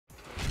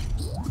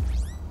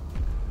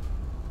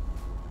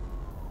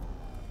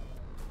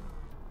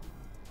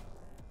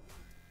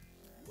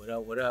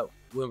What up?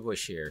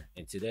 WINBUSH here,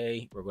 and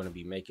today we're going to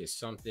be making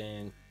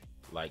something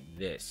like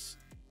this.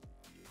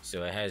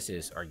 So it has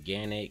this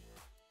organic,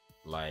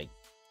 like,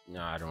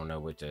 no, I don't know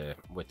what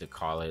to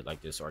call it,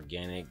 like this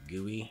organic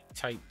gooey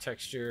type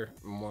texture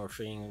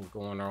morphing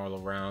going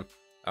all around.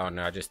 I don't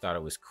know, I just thought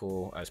it was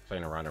cool. I was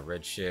playing around in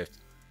Redshift,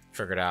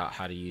 figured out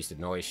how to use the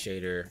noise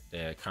shader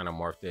to kind of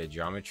morph the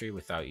geometry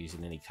without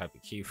using any type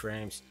of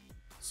keyframes.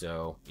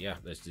 So yeah,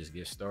 let's just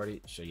get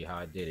started, show you how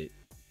I did it.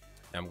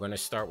 I'm going to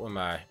start with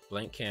my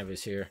blank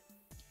canvas here.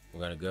 I'm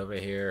going to go over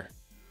here,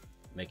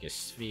 make a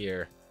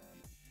sphere,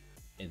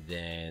 and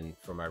then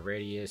for my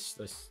radius,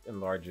 let's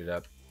enlarge it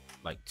up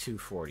like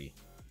 240.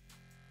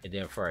 And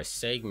then for our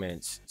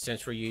segments,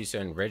 since we're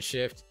using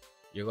Redshift,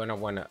 you're going to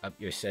want to up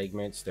your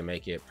segments to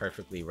make it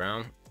perfectly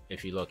round.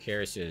 If you look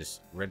here, it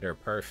says render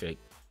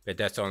perfect, but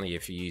that's only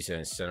if you're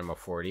using Cinema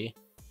 4D.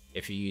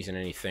 If you're using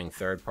anything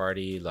third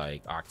party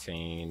like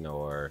Octane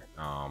or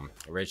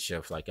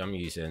Redshift like I'm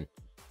using,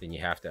 then you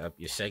have to up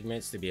your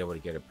segments to be able to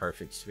get a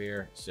perfect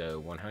sphere. So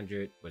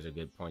 100 was a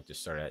good point to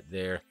start at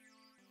there.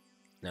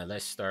 Now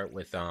let's start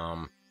with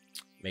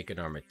making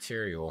our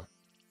material.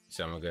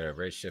 So I'm gonna go to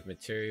Redshift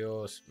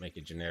materials, make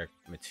a generic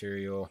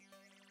material,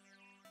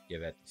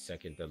 give that a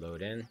second to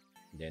load in,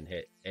 then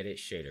hit edit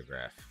shader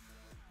graph.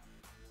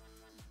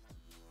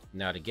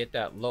 Now to get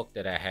that look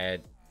that I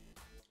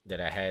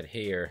had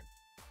here,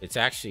 it's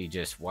actually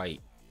just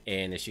white,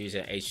 and it's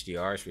using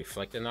HDRs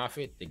reflecting off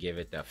it to give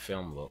it that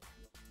film look.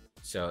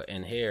 So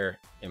in here,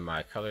 in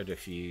my color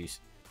diffuse,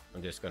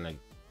 I'm just gonna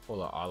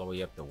pull it all the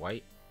way up to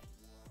white.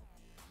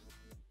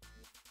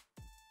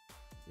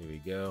 There we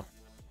go.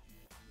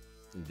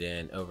 And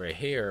then over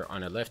here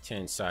on the left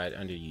hand side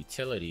under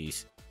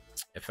utilities,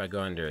 if I go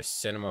under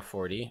Cinema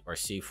 4D or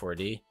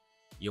C4D,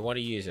 you want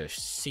to use a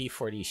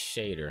C4D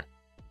shader.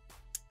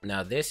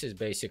 Now this is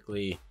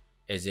basically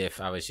as if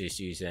I was just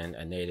using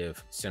a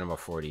native Cinema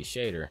 4D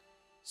shader.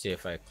 See,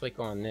 if I click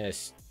on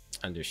this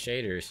under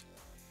shaders,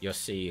 you'll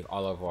see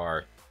all of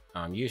our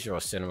usual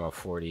Cinema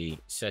 4D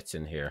sets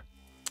in here.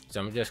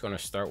 So I'm just going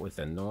to start with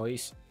a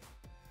noise,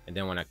 and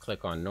then when I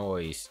click on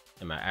noise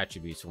in my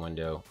attributes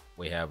window,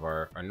 we have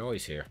our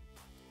noise here.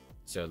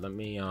 So let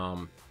me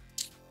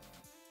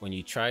when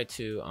you try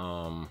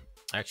to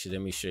actually,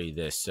 let me show you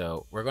this.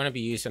 So we're going to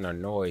be using our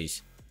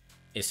noise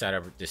inside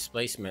of a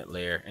displacement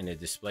layer, and the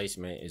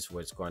displacement is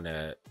what's going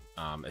to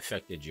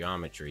affect the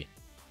geometry.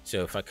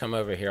 So if I come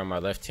over here on my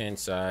left hand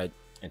side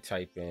and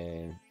type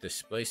in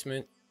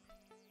displacement,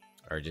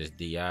 or just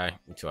DI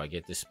until I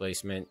get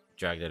displacement,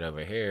 drag that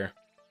over here.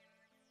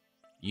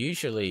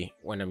 Usually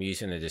when I'm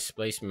using the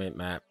displacement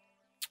map,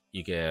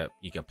 you can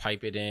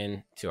pipe it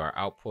in to our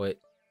output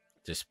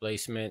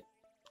displacement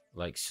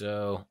like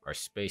so, or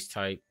space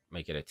type,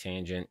 make it a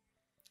tangent,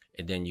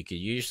 and then you could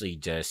usually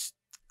just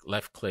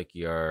left click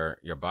your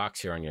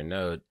box here on your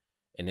node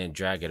and then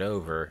drag it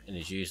over, and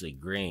it's usually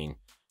green.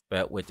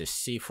 But with the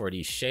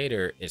C4D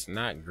shader, it's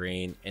not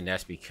green, and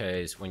that's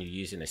because when you're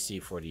using a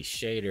C4D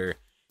shader,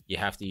 you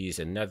have to use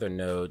another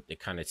node to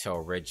kind of tell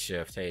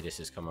Redshift, hey,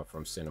 this is coming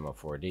from Cinema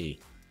 4D.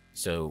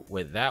 So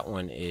with that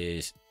one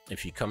is,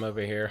 if you come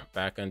over here,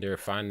 back under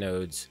Find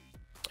Nodes,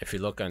 if you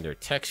look under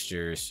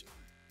Textures,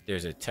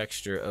 there's a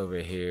texture over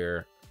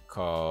here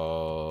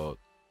called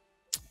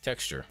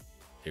Texture.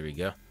 Here we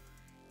go.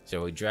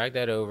 So we drag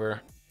that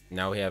over.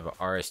 Now we have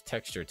an RS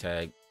texture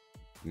tag.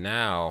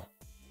 Now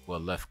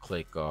we'll left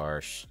click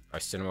our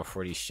Cinema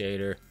 4D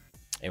shader,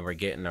 and we're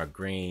getting our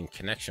green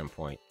connection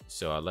point.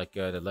 So I let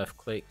go of the left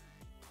click,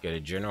 go to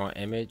general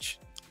image,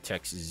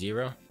 text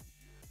 0.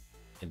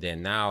 And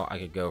then now I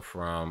could go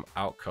from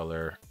out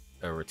color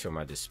over to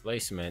my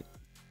displacement,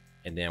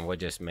 and then we'll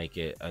just make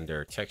it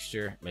under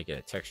texture, make it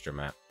a texture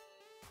map.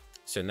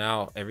 So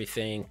now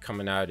everything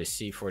coming out of the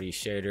C4D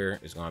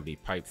shader is going to be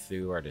piped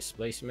through our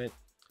displacement,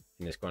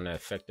 and it's going to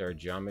affect our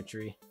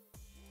geometry.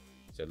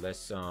 So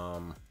let's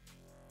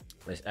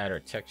add our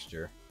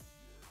texture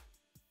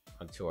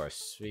onto our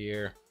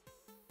sphere.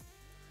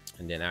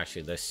 And then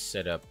actually let's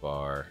set up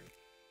our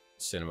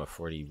Cinema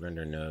 4D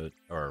render node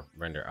or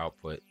render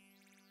output.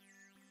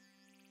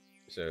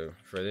 So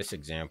for this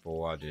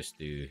example, I'll just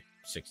do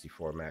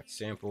 64 max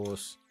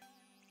samples.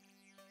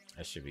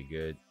 That should be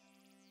good.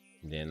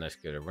 And then let's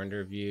go to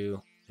render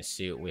view and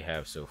see what we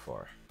have so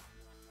far.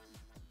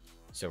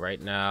 So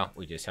right now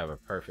we just have a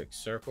perfect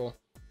circle,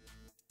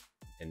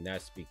 and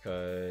that's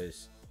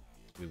because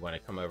we want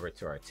to come over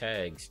to our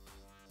tags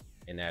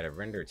and add a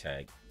render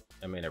tag.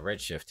 I mean a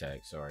Redshift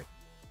tag, sorry.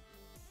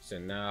 So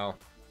now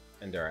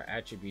under our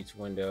attributes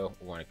window,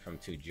 we want to come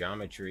to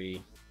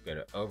geometry, go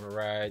to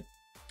override,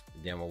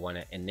 then we'll want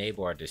to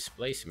enable our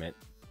displacement,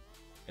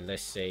 and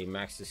let's say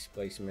max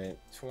displacement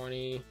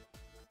 20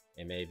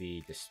 and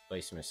maybe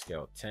displacement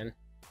scale 10.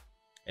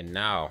 And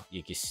now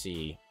you can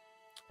see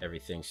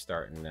everything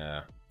starting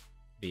to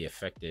be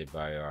affected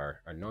by our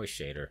noise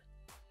shader.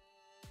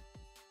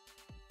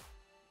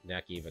 Now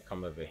I can even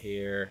come over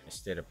here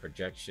instead of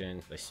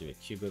projection. Let's see what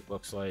cubic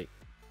looks like.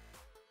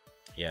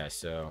 Yeah,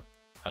 so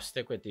I'll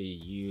stick with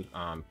the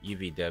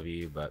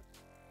UVW, but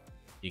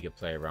you can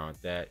play around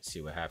with that,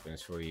 see what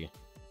happens for you.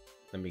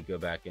 let me go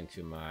back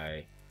into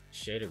my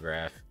shader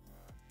graph.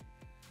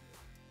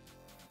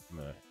 I'm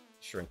gonna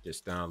shrink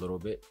this down a little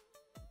bit.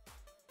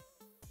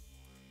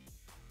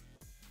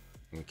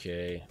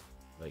 Okay,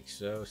 like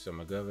so. So I'm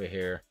gonna go over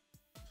here,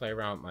 play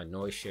around with my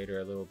noise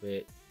shader a little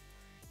bit.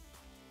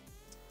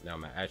 Now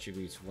my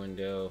attributes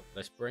window,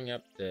 let's bring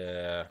up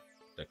the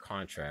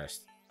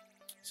contrast.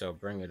 So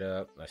bring it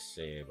up, let's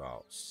say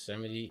about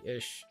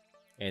 70-ish.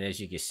 And as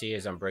you can see,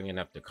 as I'm bringing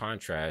up the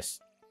contrast,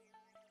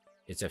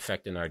 it's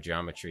affecting our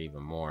geometry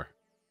even more.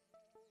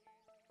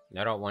 And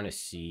I don't want to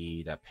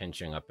see that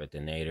pinching up at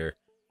the nadir.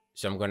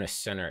 So I'm going to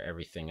center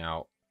everything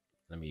out.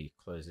 Let me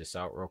close this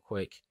out real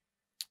quick.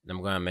 Then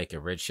I'm going to make a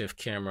Redshift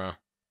camera.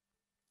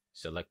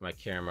 Select my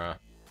camera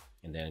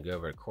and then go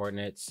over to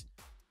coordinates.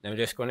 Then I'm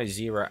just going to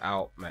zero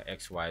out my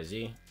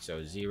XYZ.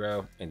 So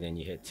 0, and then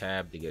you hit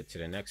tab to get to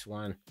the next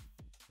one.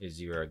 Hit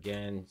 0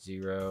 again,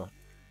 0,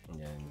 and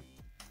then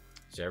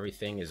so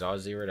everything is all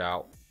zeroed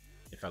out.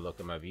 If I look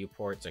at my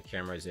viewports, the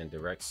camera is in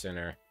direct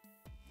center.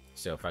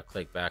 So if I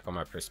click back on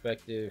my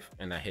perspective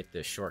and I hit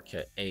the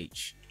shortcut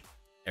H,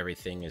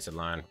 everything is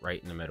aligned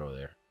right in the middle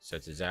there. So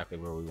it's exactly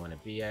where we want to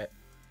be at.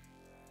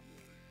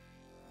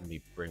 Let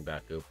me bring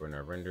back open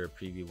our render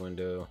preview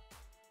window.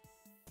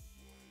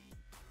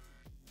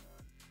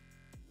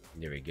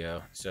 There we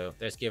go. So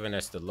that's giving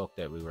us the look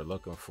that we were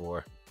looking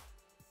for.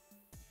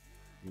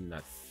 And I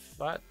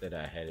thought that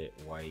I had it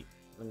white.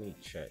 Let me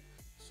check.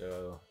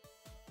 So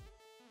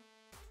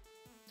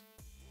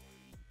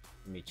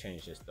let me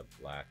change this to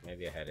black.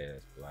 Maybe I had it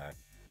as black.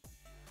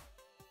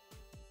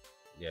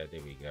 Yeah,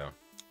 there we go.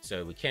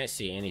 So we can't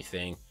see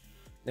anything.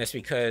 That's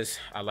because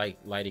I like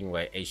lighting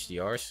with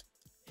HDRs,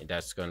 and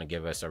that's going to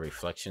give us our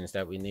reflections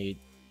that we need.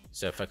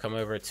 So if I come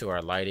over to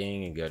our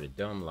lighting and go to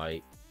dome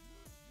light,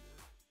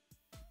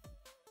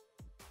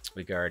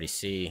 we can already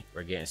see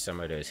we're getting some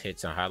of those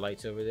hits and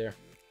highlights over there.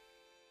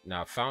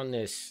 Now I found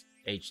this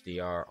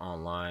HDR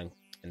online,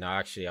 and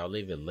I'll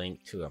leave a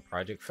link to a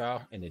project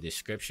file in the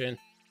description.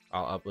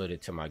 I'll upload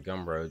it to my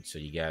Gumroad so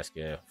you guys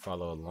can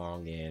follow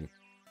along and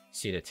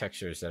see the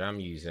textures that I'm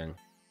using.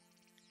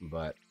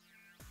 But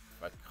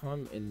if I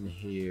come in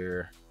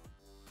here,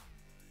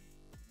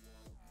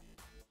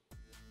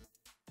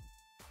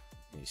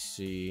 let me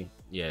see.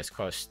 Yeah, it's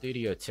called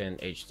Studio 10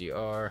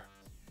 HDR.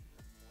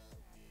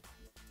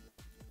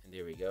 And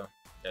there we go.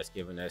 That's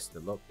giving us the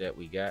look that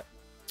we got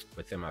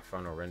within my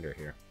final render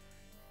here.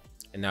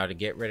 And now to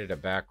get rid of the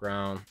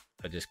background,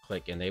 I just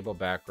click enable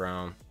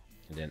background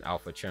and then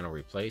alpha channel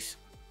replace.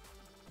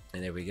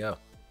 And there we go.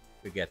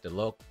 We got the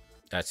look.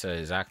 That's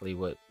exactly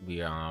what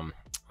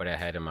what I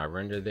had in my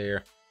render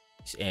there.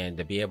 And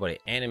to be able to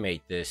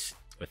animate this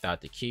without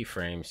the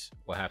keyframes,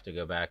 we'll have to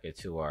go back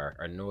into our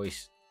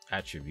noise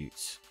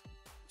attributes.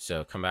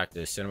 So come back to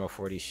the Cinema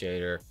 4D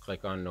shader,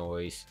 click on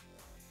noise,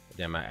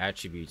 then my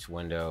attributes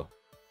window.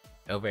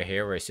 Over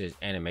here where it says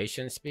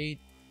animation speed,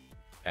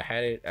 I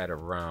had it at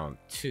around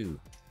 2.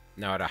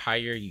 Now the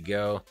higher you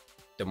go,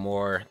 the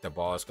more the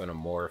ball is going to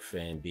morph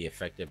and be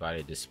affected by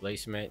the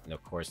displacement. And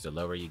of course, the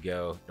lower you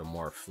go, the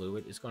more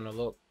fluid it's going to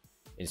look.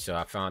 And so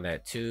I found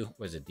that 2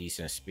 was a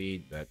decent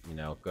speed, but you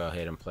know, go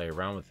ahead and play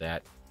around with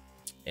that.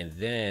 And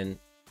then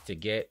to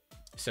get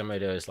some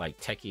of those like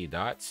techie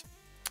dots,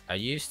 I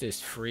used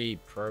this free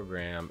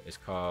program. It's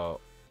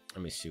called,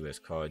 let me see what it's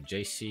called,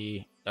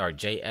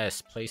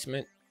 JS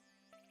placement.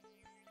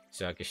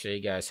 So I can show you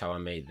guys how I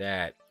made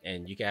that,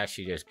 and you can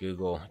actually just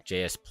Google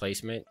JS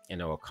placement and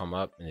it will come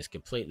up, and it's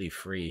completely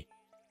free,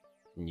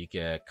 and you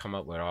can come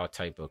up with all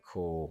type of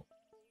cool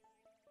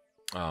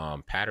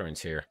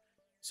patterns here.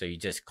 So you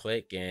just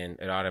click and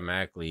it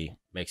automatically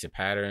makes a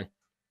pattern.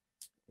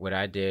 What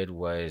I did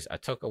was I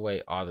took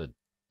away all the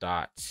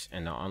dots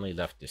and I only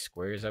left the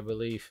squares, I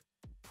believe.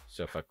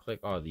 So if I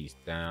click all these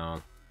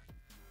down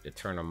to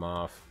turn them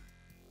off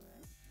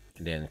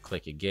and then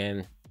click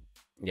again,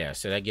 yeah,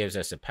 so that gives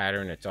us a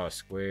pattern. It's all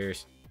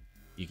squares.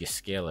 You can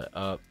scale it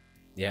up.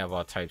 You have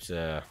all types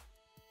of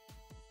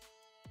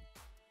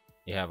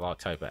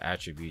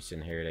attributes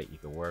in here that you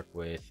can work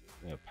with.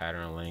 You know,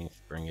 pattern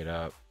length, bring it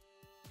up,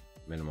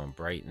 minimum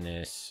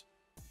brightness,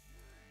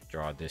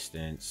 draw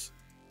distance.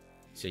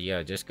 So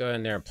yeah, just go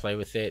in there and play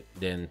with it.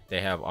 Then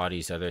they have all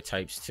these other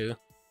types too,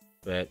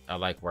 but I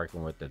like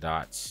working with the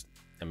dots.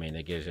 I mean,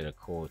 it gives it a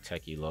cool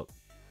techie look.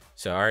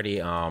 So I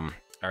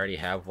already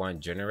have one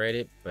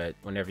generated, but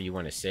whenever you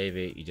want to save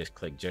it, you just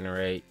click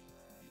generate,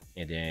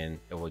 and then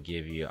it will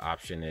give you an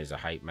option as a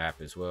height map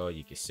as well.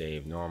 You can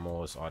save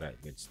normals, all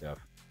that good stuff.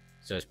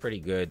 So it's pretty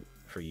good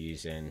for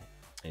using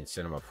in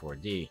Cinema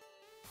 4D.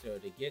 So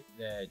to get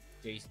the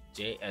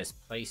JS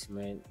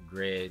placement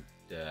grid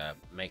to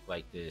make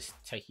like this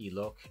techie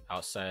look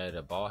outside of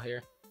the ball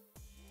here,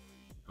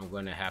 I'm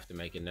going to have to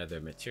make another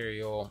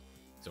material.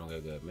 So I'm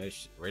going to go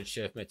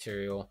Redshift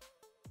material.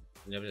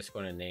 And I'm just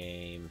going to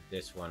name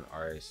this one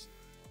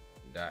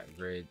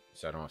artist.grid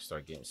so I don't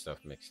start getting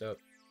stuff mixed up.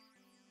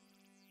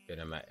 Go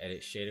to my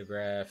edit shader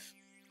graph.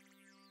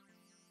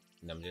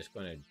 And I'm just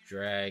going to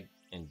drag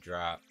and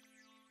drop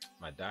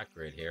my dot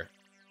grid here.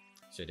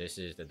 So this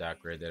is the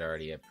dot grid that I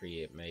already had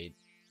made.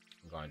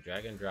 I'm going to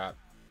drag and drop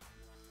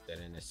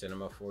that in the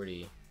Cinema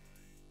 4D.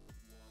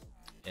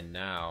 And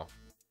now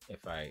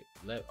if I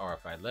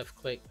left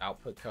click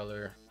output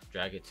color,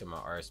 drag it to my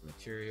RS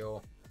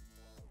material,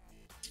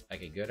 I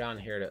could go down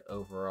here to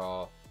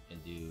overall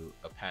and do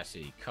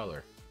opacity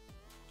color.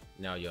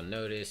 Now you'll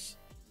notice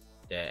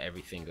that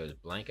everything goes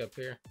blank up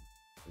here,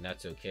 and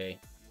that's okay.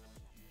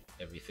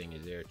 Everything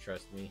is there,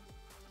 trust me.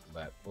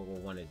 But what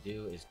we'll want to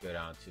do is go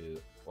down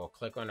to, we'll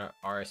click on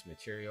our RS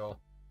material,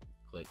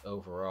 click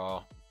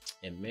overall,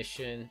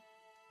 emission.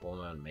 We'll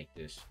want to make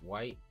this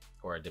white,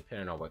 or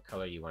depending on what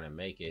color you want to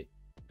make it.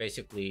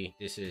 Basically,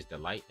 this is the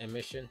light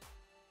emission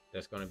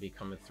that's going to be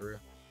coming through.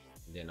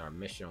 And then our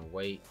emission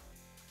weight,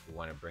 we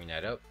want to bring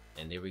that up,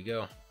 and there we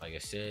go. Like I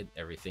said,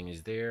 everything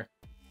is there.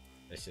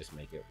 Let's just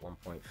make it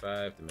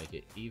 1.5 to make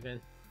it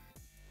even.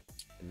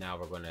 And now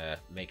we're going to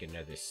make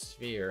another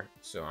sphere.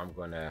 So I'm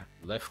going to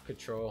left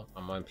control.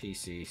 I'm on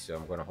PC, so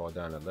I'm going to hold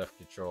down the left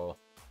control,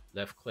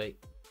 left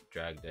click,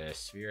 drag the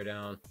sphere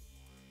down.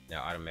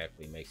 Now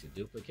automatically makes a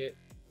duplicate.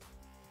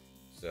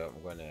 So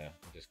I'm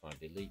just going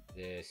to delete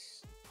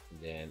this. And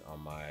then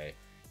on my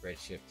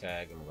Redshift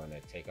tag, I'm going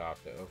to take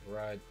off the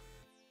override.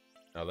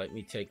 Now let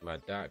me take my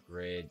dot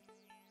grid,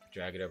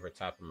 drag it over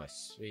top of my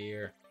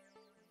sphere.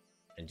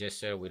 And just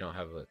so we don't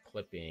have a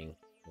clipping,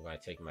 I'm going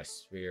to take my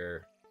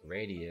sphere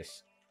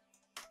radius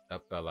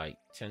up by like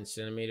 10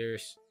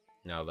 centimeters.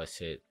 Now let's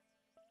hit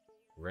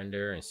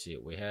render and see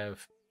what we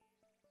have.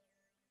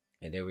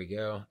 And there we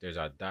go. There's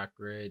our dot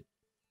grid.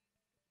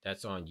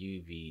 That's on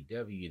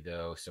UVW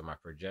though, so my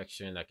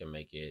projection, I can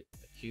make it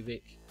a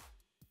cubic.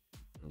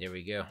 And there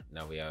we go.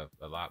 Now we have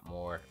a lot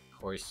more.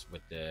 Of course,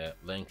 with the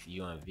length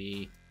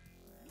UNV,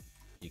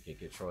 you can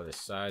control the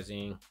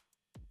sizing.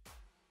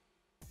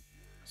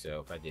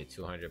 So if I did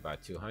 200 by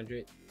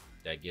 200,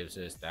 that gives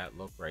us that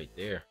look right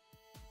there.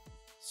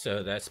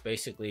 So that's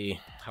basically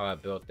how I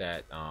built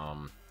that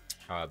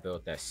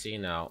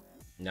scene out.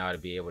 Now to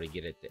be able to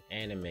get it to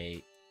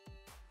animate,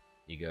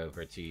 you go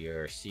over to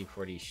your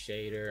C40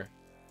 shader,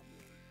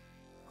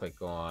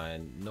 click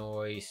on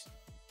noise,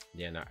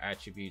 then our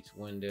attributes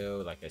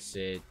window, like I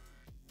said,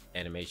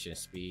 animation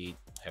speed,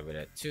 have it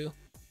at 2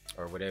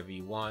 or whatever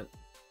you want.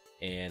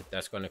 And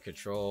that's going to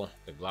control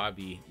the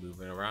globby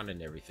moving around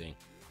and everything.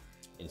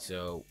 And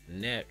so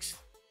next,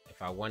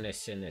 if I want to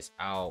send this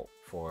out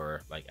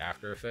for like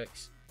After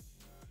Effects,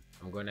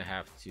 I'm going to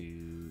have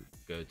to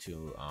go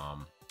to,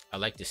 I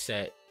like to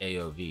set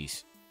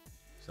AOVs.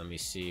 So let me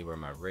see where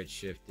my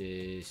Redshift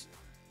is,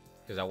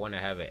 because I want to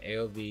have an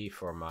AOV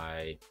for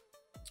my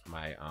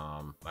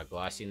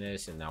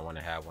glossiness, and I want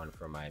to have one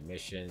for my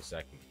emissions, so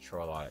I can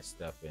control all that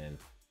stuff in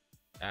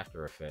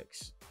After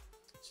Effects.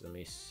 So let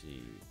me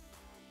see.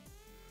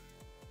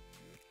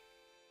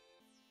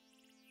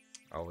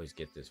 I always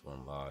get this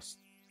one lost.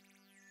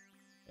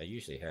 I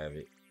usually have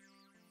it.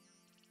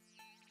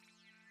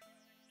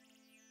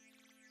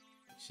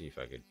 See if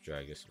I could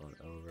drag this one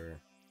over.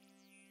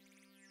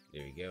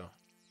 There we go.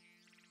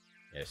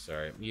 Yeah,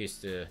 sorry, I'm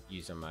used to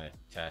using my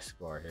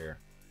taskbar here.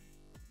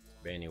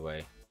 But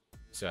anyway,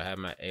 so I have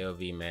my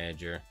AOV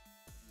manager.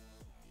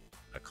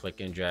 I click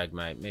and drag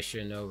my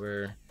emission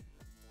over,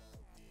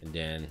 and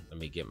then let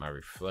me get my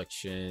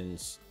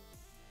reflections.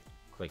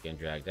 Click and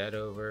drag that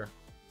over.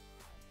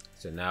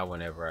 So now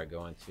whenever I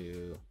go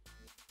into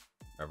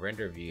a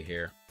render view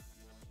here,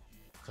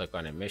 click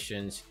on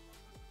emissions,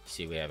 you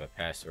see we have a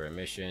pass for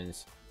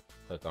emissions.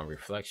 Click on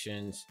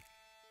reflections,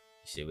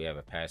 you see we have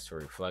a pass for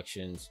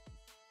reflections.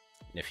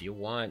 And if you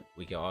want,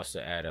 we can also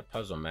add a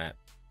puzzle map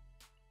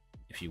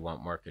if you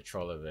want more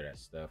control over that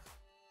stuff.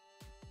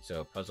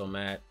 So puzzle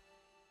map,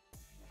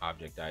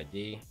 object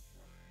ID,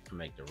 can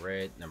make the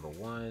red number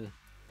 1,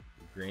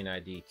 green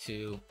ID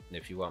 2. And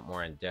if you want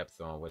more in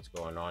depth on what's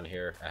going on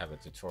here, I have a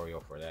tutorial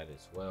for that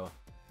as well.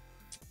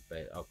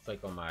 But I'll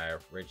click on my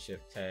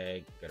Redshift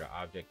tag, go to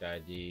object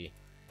ID,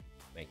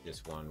 make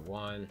this one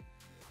 1,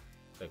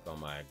 click on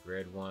my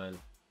grid 1,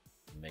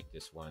 make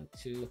this one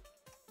 2.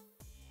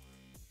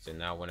 So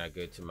now when I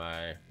go to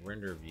my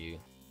render view,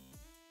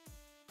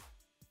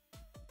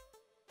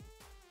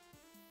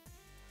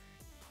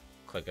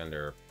 click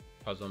under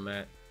puzzle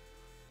map.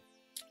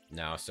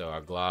 Now, so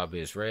our glob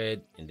is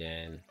red, and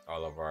then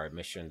all of our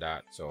emission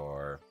dots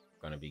are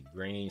going to be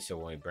green. So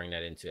when we bring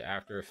that into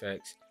After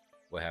Effects,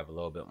 we'll have a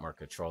little bit more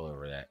control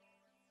over that.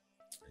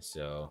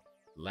 So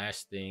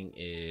last thing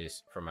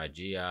is for my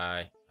GI,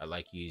 I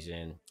like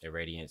using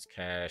Irradiance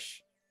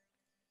Cache,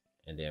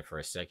 and then for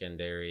a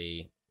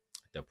secondary,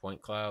 the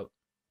point cloud,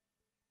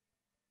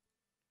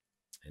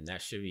 and that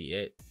should be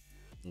it.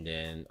 And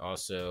then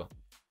also,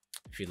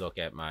 if you look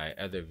at my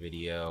other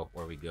video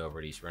where we go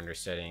over these render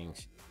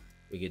settings,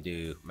 we could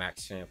do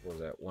max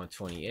samples at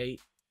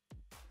 128,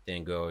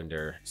 then go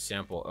under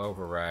sample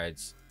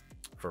overrides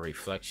for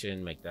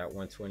reflection, make that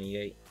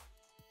 128.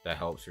 That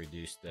helps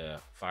reduce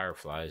the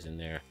fireflies in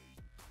there.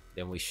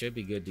 Then we should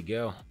be good to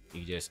go.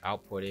 You just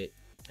output it,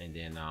 and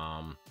then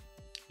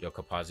you'll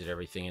composite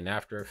everything in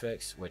After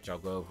Effects, which I'll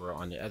go over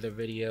on the other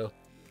video.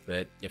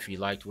 But if you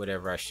liked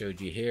whatever I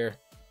showed you here,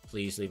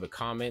 please leave a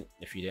comment.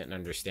 If you didn't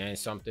understand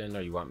something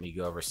or you want me to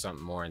go over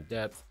something more in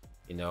depth,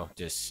 you know,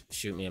 just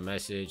shoot me a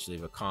message,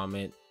 leave a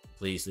comment.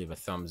 Please leave a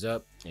thumbs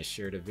up and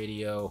share the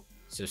video,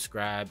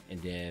 subscribe,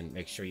 and then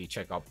make sure you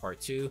check out part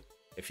 2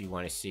 if you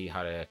want to see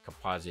how to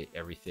composite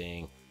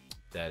everything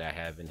that I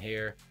have in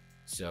here.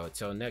 So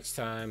until next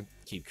time,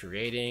 keep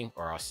creating,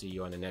 or I'll see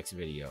you on the next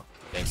video.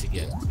 Thanks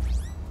again.